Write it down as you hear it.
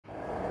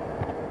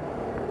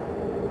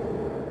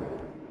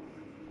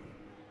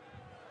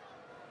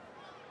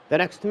The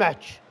next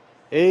match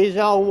is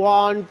a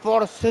 1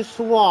 versus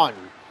 1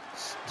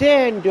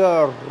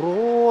 standard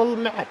rule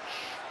match.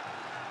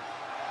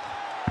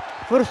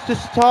 First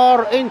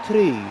star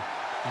entry,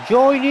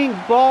 joining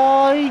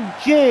by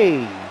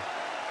Jay.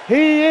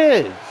 He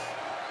is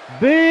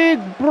Big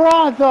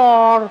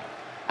Brother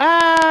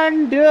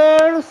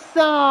Anderson.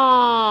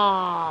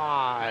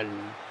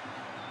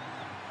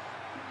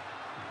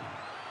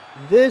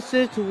 This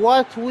is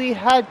what we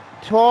had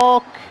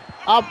talked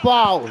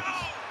about.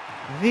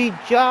 The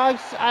judge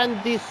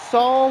and the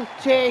soul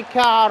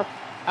taker,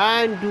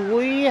 and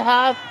we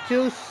have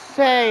to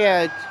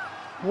say it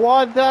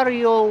whether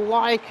you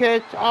like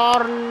it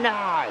or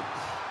not.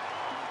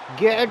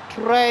 Get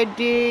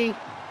ready,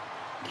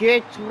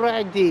 get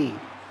ready.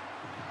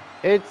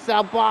 It's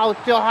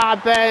about to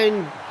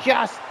happen.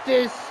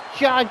 Justice,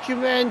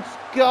 judgments,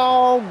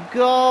 go,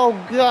 go,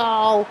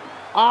 go,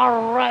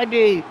 are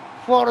ready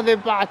for the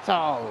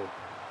battle.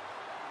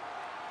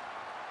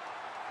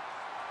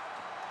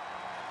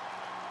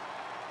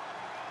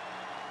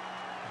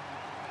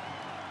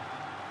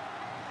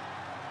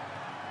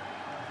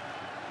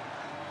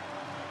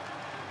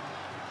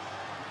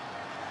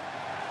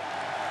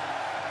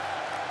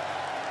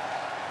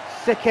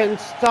 Second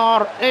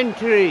star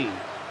entry.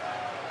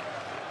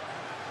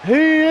 He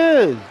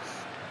is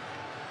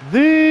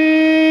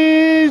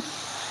the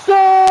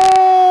soul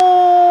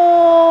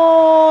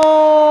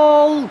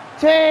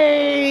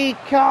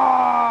taker.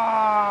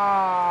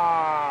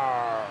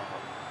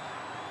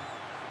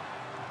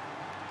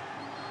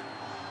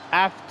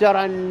 After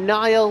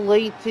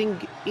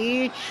annihilating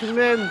each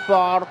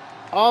member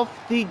of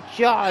the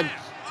judge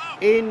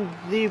in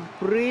the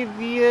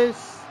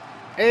previous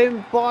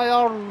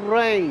Empire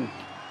reign,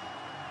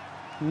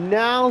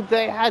 now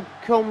they had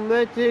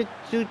committed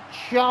to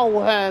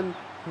show him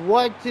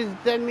what is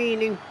the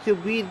meaning to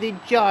be the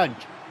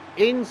judge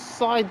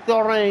inside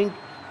the ring,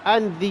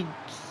 and the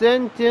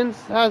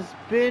sentence has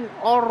been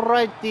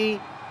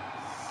already,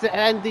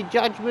 and the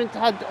judgment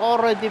had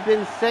already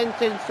been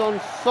sentenced on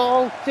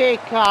Soul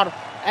Taker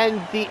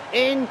and the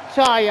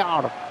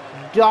entire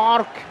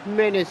Dark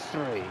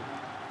Ministry.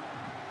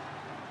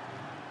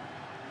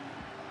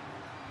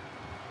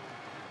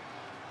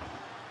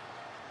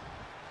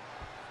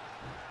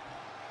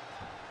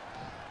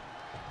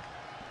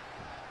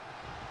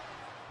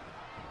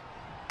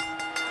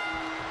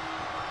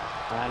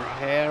 And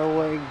here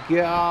we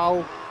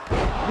go.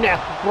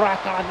 Neck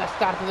breaker at the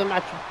start of the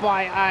match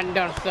by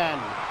Anderson.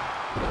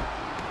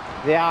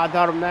 The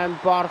other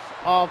members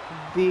of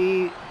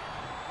the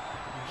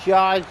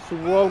judge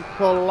will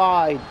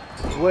collide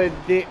with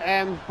the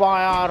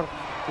Empire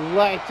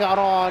later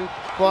on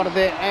for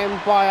the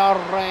Empire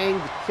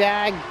Reign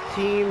Tag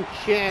Team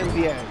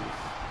Champions.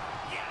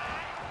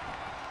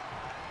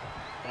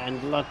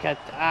 And look at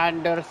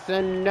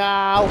Anderson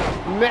now.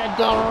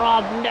 Middle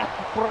rope neck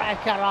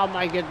breaker. Oh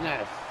my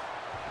goodness.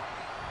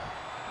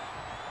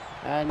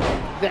 And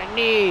the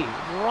knee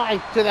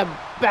right to the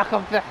back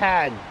of the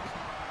head.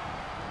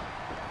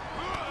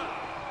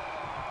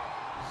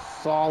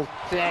 Soul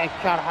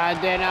Taker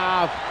had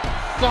enough.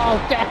 Soul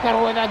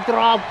Taker with a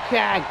drop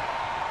kick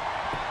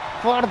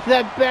for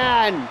the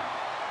pin.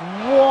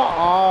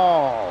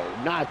 Whoa.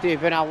 Not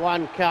even a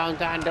 1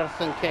 count.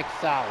 Anderson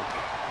kicks out.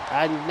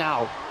 And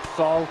now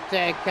Soul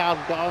Taker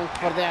going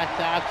for the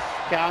attacks,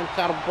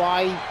 counter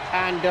by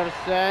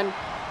Anderson,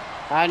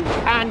 and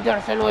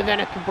Anderson with a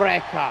neck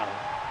breaker.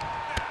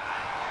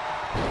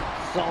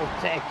 Soul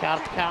Taker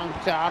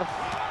counters,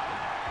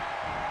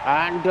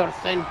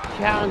 Anderson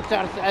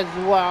counters as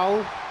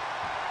well.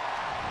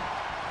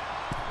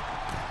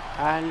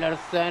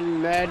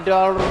 Anderson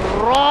middle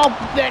rope,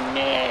 the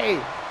knee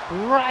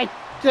right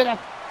to the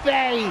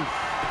face,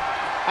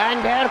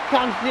 and here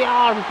comes the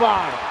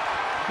armbar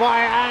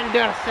by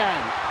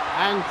Anderson.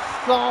 And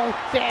Soul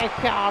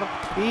Taker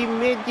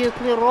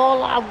immediately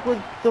roll up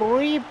with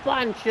 3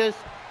 punches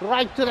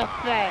right to the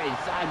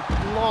face, and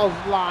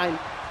clothesline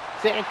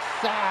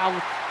takes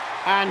out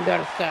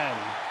Anderson.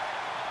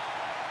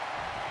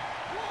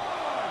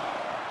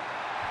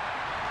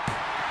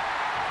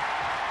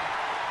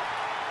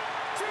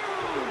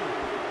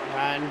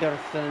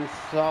 Anderson,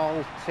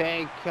 Soul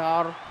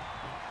Taker.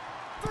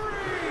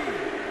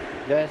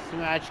 This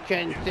match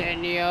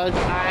continues,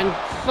 and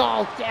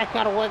Soul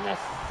Taker with a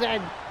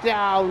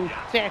sit-down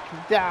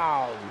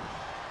takedown.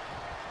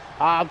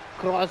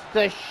 Across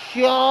the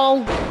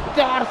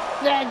shoulder,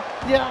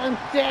 sit-down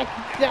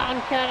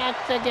takedown,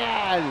 connects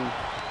again.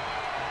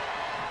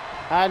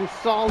 And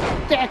Soul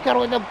Taker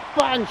with a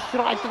punch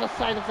right to the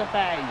side of the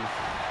face.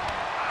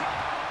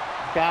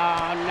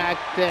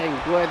 Connecting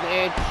with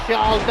each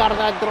shoulder,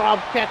 the drop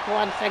kick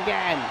once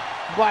again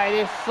by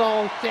the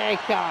Soul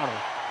Taker.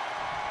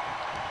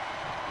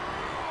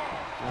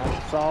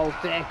 Soul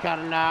Taker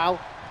now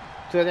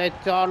to the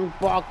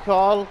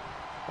turnbuckle.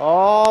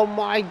 Oh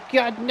my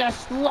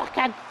goodness, look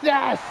at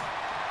this!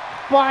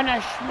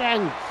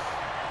 Punishment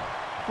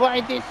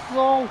by the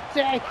Soul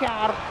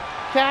Taker.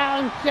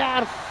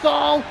 Counter,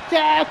 Soul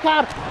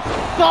Taker,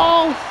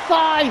 Soul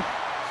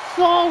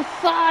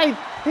Scythe,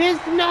 He's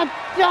not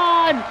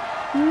done.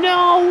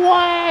 No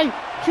way.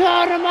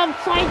 Turn him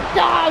upside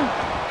down.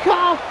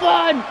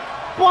 Coffin.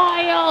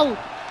 Bile.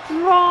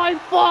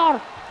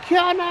 Driver.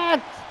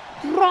 Connect.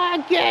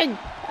 Dragging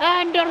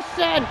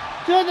Anderson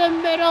to the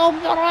middle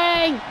of the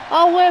ring.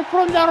 Away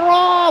from the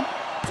rope.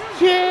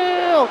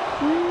 2.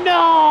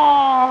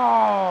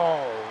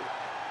 No.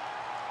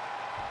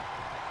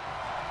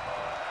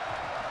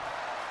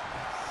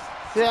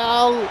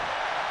 Still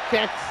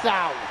kicks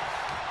out.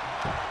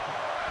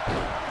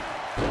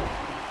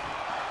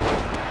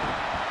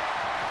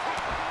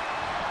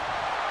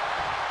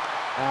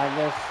 And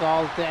the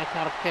Celtic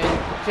are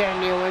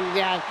continuing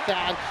the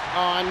attacks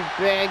on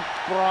Big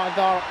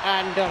Brother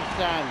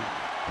Anderson.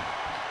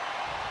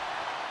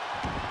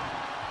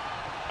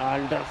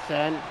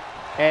 Anderson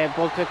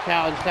able to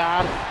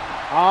counter.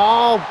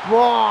 Oh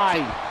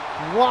boy!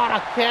 What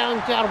a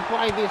counter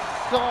by the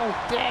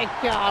Celtic.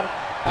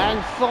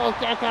 And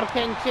Celtic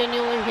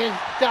continuing his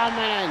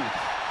dominance.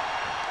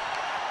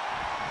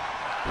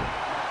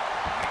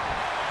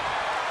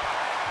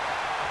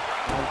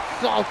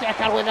 Celtic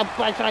with a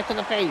punch right to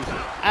the face.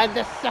 And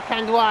the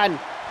second one.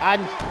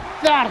 And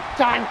third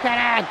time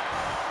connects.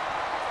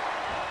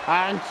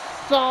 And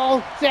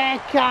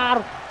Celtic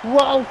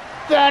will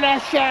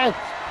finish it.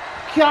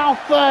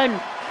 Coffin.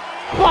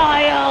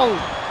 Bile.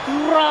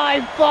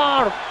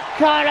 Driver.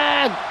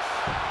 Connects.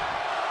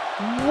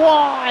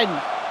 1,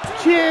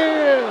 2.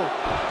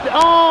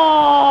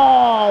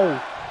 Oh!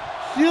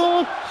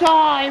 2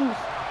 times.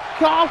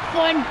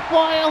 Coffin.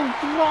 Bile.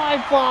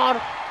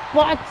 Driver.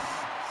 But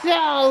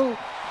still,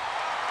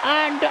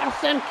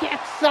 Anderson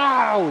kicks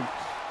out.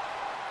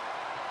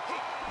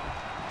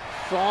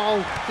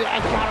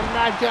 Celtic are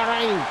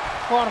measuring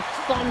for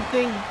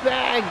something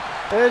big.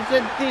 Is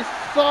it the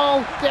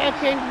Celtic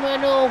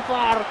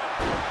maneuver?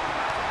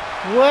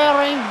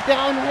 Wearing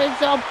down his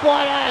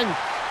opponent.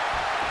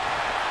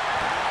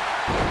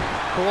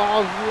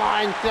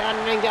 Clothesline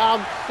turning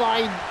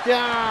upside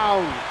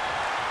down.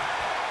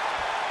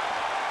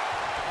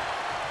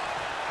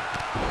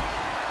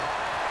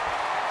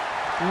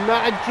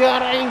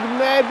 Measuring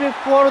maybe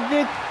for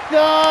the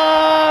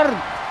third.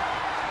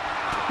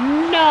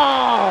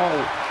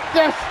 No!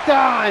 This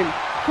time,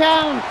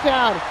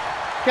 counter.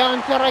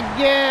 Counter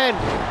again.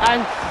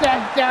 And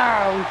sit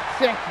down.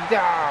 Sit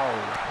down.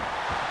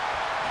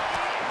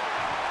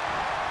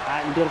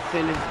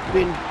 Anderson has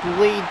been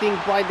bleeding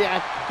by the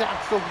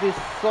attacks of the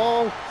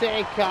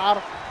Celtic.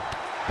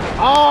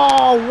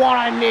 Oh, what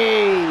a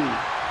knee.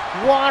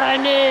 What a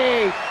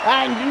knee.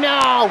 And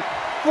now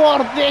for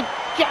the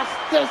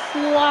Justice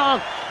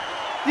Lock,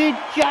 the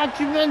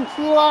Judgment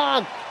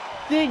Lock,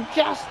 the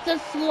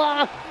Justice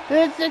Lock.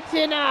 Is it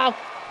enough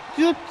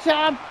to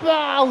tap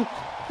out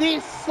the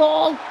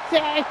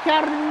Celtic?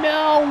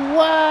 No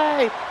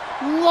way.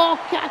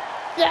 Look at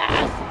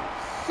this.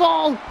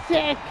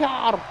 Celtic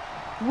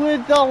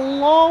with the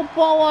low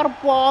power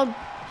bomb,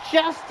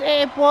 just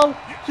able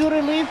to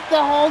release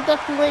the hold at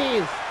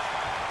least.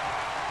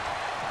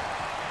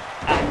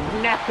 A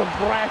neck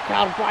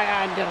breaker by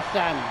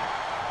Anderson.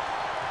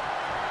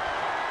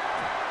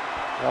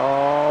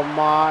 Oh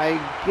my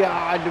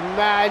God,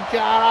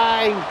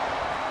 measuring.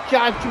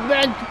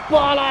 Judgment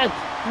bullet.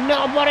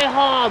 Nobody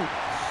home.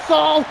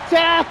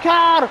 Celtic.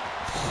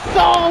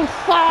 Soul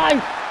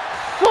side.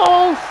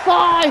 Soul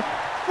side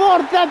for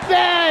the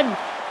pin.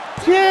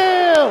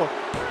 2,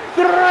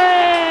 3.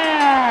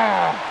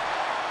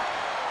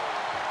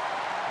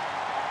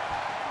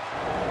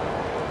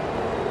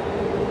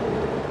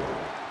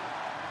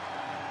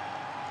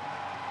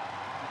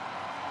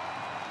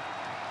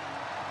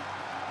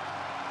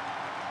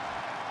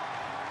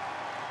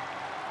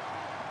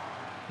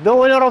 The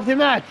winner of the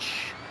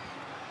match,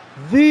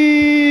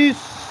 the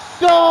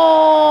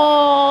Soul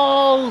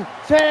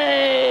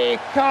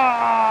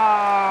Taker.